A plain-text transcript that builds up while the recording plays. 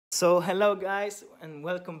So hello guys and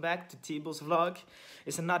welcome back to Tibo's vlog.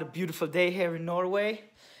 It's another beautiful day here in Norway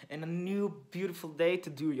and a new beautiful day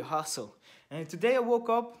to do your hustle. And today I woke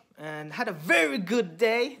up and had a very good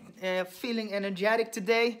day, feeling energetic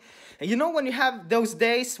today. And you know when you have those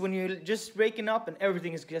days when you're just waking up and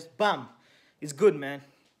everything is just bam, it's good, man.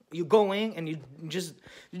 You're going and you're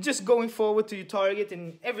just going forward to your target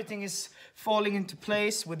and everything is falling into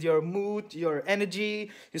place with your mood, your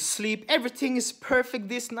energy, your sleep. Everything is perfect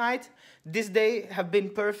this night. This day have been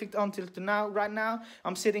perfect until to now. Right now,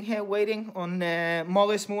 I'm sitting here waiting on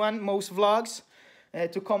Mo's vlogs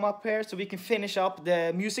to come up here so we can finish up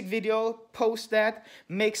the music video, post that,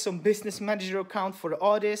 make some business manager account for the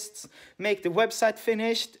artists, make the website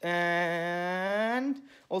finished, and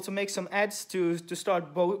also make some ads to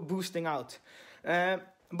start boosting out.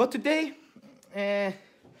 But today,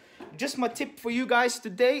 just my tip for you guys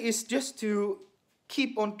today is just to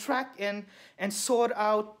keep on track and sort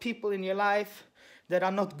out people in your life that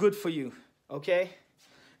are not good for you, okay?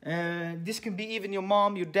 This can be even your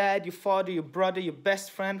mom, your dad, your father, your brother, your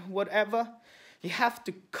best friend, whatever. You have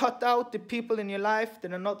to cut out the people in your life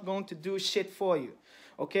that are not going to do shit for you.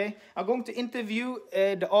 Okay, I'm going to interview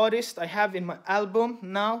the artist I have in my album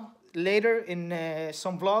now, later in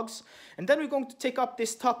some vlogs. And then we're going to take up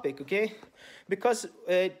this topic, okay? Because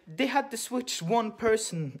they had to switch one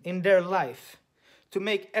person in their life to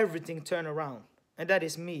make everything turn around. And that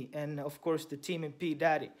is me and, of course, the team in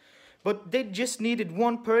P.Daddy. But they just needed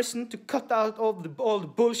one person to cut out all the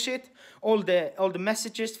bullshit, all the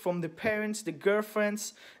messages from the parents, the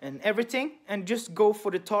girlfriends, and everything, and just go for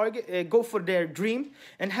the target, go for their dream,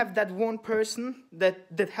 and have that one person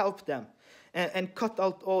that helped them. And cut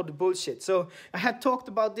out all the bullshit. So I had talked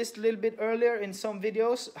about this a little bit earlier in some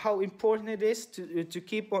videos, how important it is to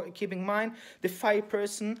keep in mind the 5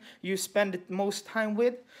 person you spend the most time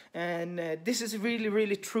with. And this is really,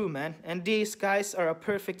 really true, man. And these guys are a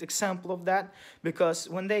perfect example of that, because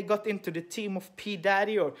when they got into the team of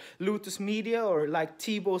P.Daddy or Lotus Media or like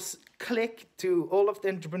Tibo's clique to all of the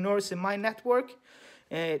entrepreneurs in my network,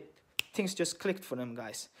 things just clicked for them,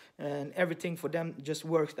 guys, and everything for them just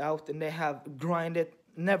worked out, and they have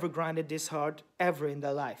never grinded this hard ever in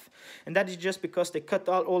their life. And that is just because they cut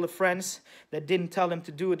out all the friends that didn't tell them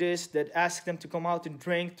to do this, that asked them to come out and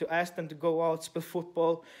drink, to ask them to go out, play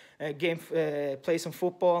football, play some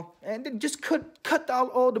football, and they just cut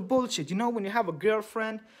out all the bullshit. You know, when you have a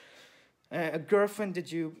girlfriend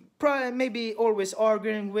that you probably maybe always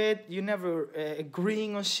arguing with, you never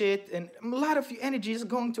agreeing on shit, and a lot of your energy is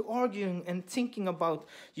going to arguing and thinking about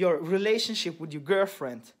your relationship with your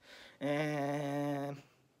girlfriend.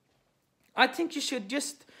 I think you should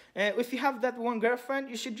just, if you have that one girlfriend,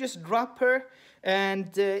 you should just drop her.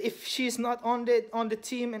 And if she's not on the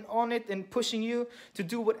team and on it and pushing you to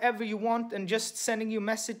do whatever you want and just sending you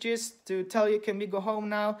messages to tell you, can we go home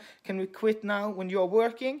now? Can we quit now when you're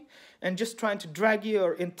working? And just trying to drag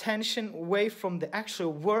your intention away from the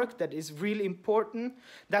actual work that is really important.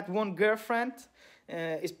 That one girlfriend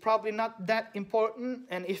is probably not that important.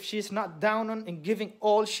 And if she's not down on and giving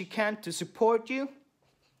all she can to support you,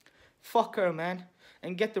 fuck her, man.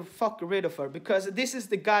 And get the fuck rid of her, because this is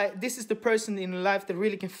the person in life that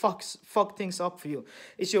really can fuck things up for you.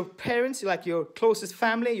 It's your parents, like your closest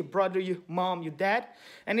family, your brother, your mom, your dad,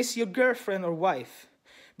 and it's your girlfriend or wife.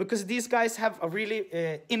 Because these guys have a really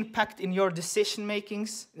impact in your decision making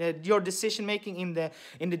in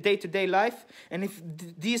the day-to-day life. And if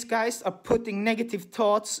these guys are putting negative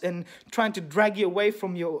thoughts and trying to drag you away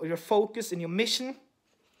from your focus and your mission,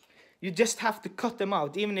 you just have to cut them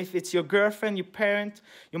out. Even if it's your girlfriend, your parent,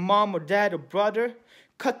 your mom or dad or brother,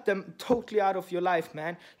 cut them totally out of your life,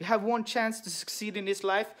 man. You have one chance to succeed in this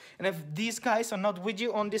life. And if these guys are not with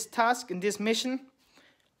you on this task and this mission,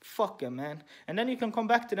 fuck them, man. And then you can come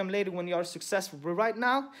back to them later when you are successful. But right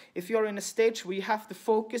now, if you're in a stage where you have to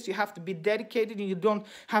focus, you have to be dedicated, and you don't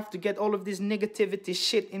have to get all of this negativity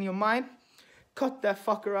shit in your mind, cut that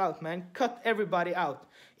fucker out, man. Cut everybody out.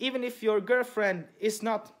 Even if your girlfriend is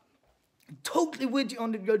not totally with you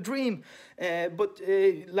on your dream, but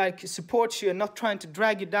like supports you and not trying to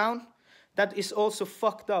drag you down, that is also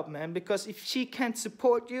fucked up, man. Because if she can't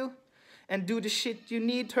support you and do the shit you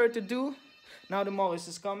need her to do, now the Morris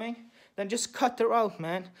is coming, then just cut her out,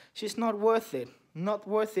 man. She's not worth it. Not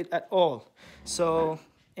worth it at all. So,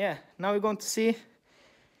 yeah, now we're going to see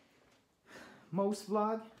Mo's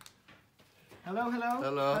vlog. Hello, hello.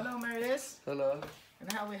 Hello. Hello, Meredith. Hello.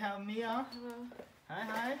 And how we have Mia. Hello. Hi,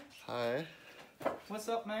 hi. Hi. What's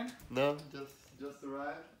up, man? No, just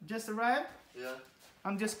arrived. Just arrived? Yeah.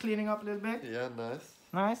 I'm just cleaning up a little bit. Yeah, nice.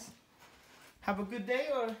 Nice. Have a good day,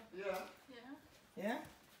 or? Yeah. Yeah. Yeah?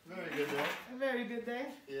 Very good day. A very good day.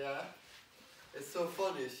 Yeah. It's so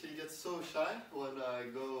funny. She gets so shy when I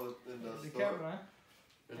go in the store. Camera.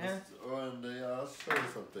 I'll show you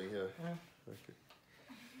something here. Yeah. Okay.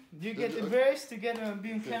 Do you get embarrassed to get on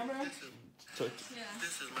being camera? Check. Yeah.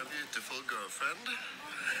 This is my beautiful girlfriend.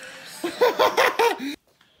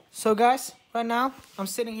 So guys, right now I'm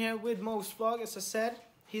sitting here with Mo's vlog, as I said.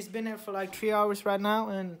 He's been here for like 3 hours right now,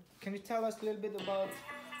 and can you tell us a little bit about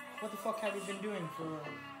what the fuck have you been doing for?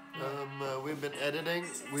 We've been editing.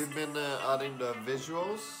 We've been adding the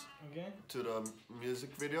visuals to the music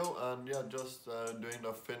video, and yeah, just doing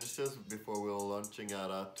the finishes before we're launching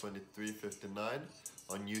at 23:59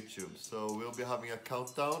 on YouTube. So we'll be having a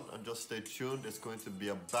countdown, and just stay tuned. It's going to be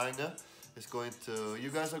a banger. You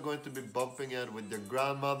guys are going to be bumping it with your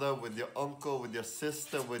grandmother, with your uncle, with your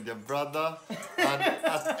sister, with your brother, and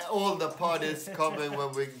at all the parties coming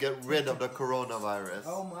when we get rid of the coronavirus.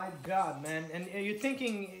 Oh my God, man! And you're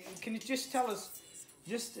thinking, can you just tell us,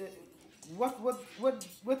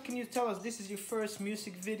 what can you tell us? This is your first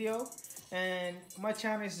music video, and my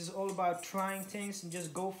channel is all about trying things and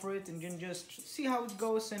just go for it and just see how it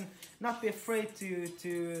goes and not be afraid to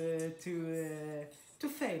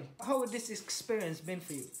fail. How would this experience been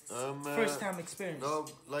for you? First time experience. No,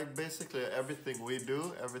 like basically everything we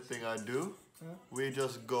do, everything I do, we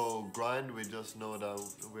just go grind. We just know that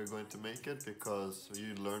we're going to make it because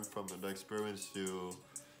you learn from the experience. You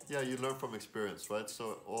learn from experience, right?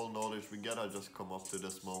 So all knowledge we get, I just come up to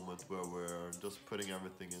this moment where we're just putting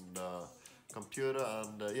everything in the computer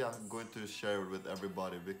and going to share it with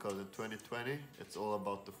everybody, because in 2020 it's all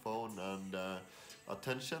about the phone and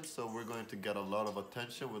attention. So we're going to get a lot of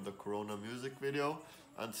attention with the Corona music video,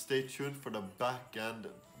 and stay tuned for the back end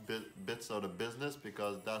bits of the business,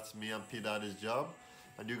 because that's me and P.Daddy's job,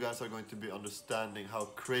 and you guys are going to be understanding how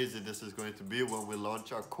crazy this is going to be when we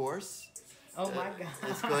launch our course. Oh my God.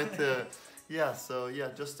 It's going to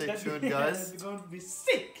just stay tuned, guys. It's going to be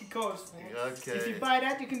sick course, man. Okay. If you buy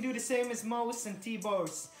that, you can do the same as Mo's and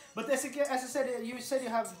Tibor's. But as I said, you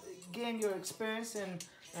have gained your experience,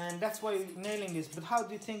 and that's why you're nailing this. But how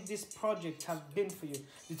do you think this project have been for you?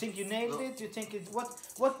 Do you think you nailed it? Do you think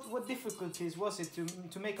what difficulties was it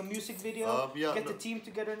to make a music video, get the team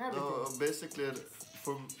together and everything? No, basically,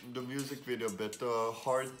 from the music video bit, the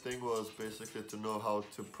hard thing was basically to know how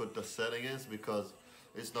to put the settings, because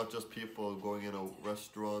it's not just people going in a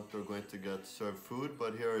restaurant or going to get served food,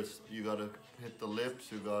 but here you gotta hit the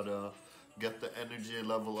lips, you gotta get the energy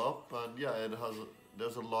level up, and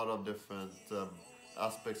there's a lot of different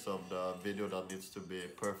aspects of the video that needs to be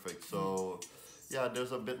perfect. So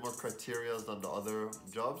there's a bit more criteria than the other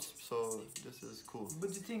jobs, so this is cool. But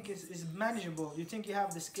you think it's manageable? You think you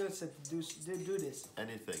have the skill set to do this?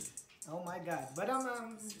 Anything. Oh my God! But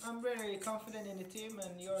I'm very confident in the team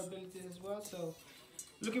and your abilities as well. So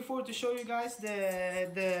looking forward to show you guys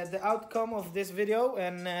the outcome of this video,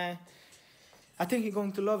 and I think you're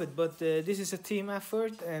going to love it. But this is a team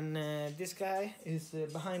effort, and this guy is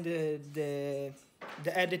behind the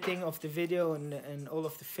editing of the video and all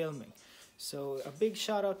of the filming. So a big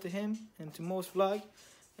shout out to him and to Mo's vlog,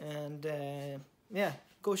 and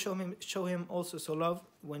go show him also some love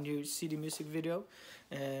when you see the music video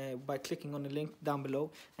by clicking on the link down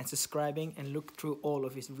below and subscribing, and look through all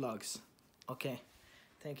of his vlogs. Okay,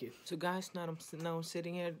 thank you. So guys, now I'm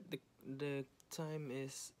sitting here. The time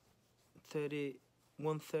is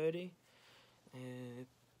 1:30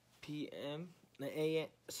 p.m.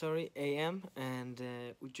 AM, and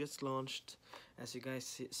we just launched, as you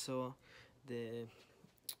guys saw, the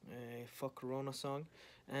Fuck Corona song,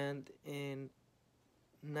 and in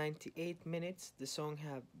 98 minutes the song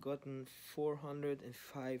have gotten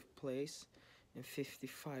 405 plays and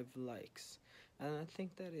 55 likes, and I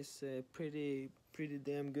think that is pretty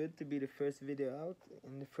damn good to be the first video out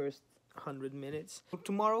in the first 100 minutes.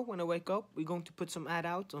 Tomorrow when I wake up, we're going to put some ad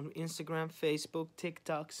out on Instagram, Facebook,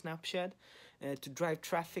 TikTok, Snapchat, to drive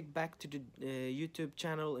traffic back to the YouTube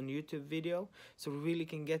channel and YouTube video, so we really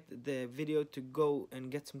can get the video to go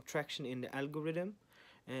and get some traction in the algorithm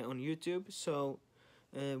on YouTube, so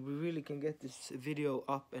we really can get this video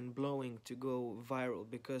up and blowing to go viral,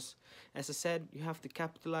 because as I said, you have to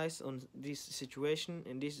capitalize on this situation,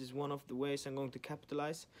 and this is one of the ways I'm going to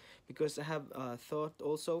capitalize, because I have thought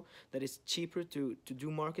also that it's cheaper to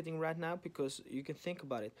do marketing right now, because you can think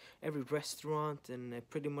about it, every restaurant and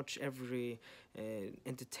pretty much every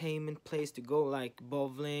entertainment place to go, like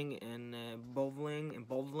bowling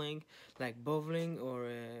or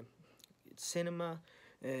cinema,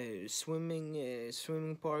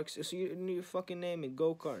 swimming parks, so you fucking name it,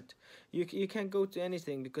 go-kart. You can't go to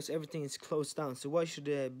anything because everything is closed down, so why should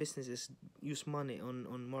businesses use money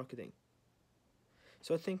on marketing?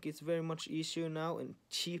 So I think it's very much easier now and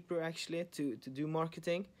cheaper actually to do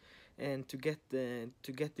marketing and to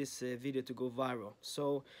get this video to go viral.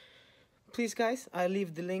 So please guys, I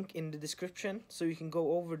leave the link in the description so you can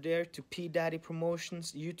go over there to P.Daddy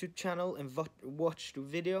Promotions YouTube channel and watch the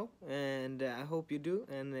video, and I hope you do.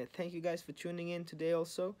 And thank you guys for tuning in today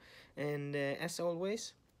also, and as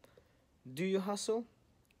always, do your hustle,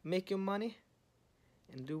 make your money,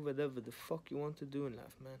 and do whatever the fuck you want to do in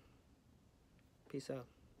life, man. Peace out.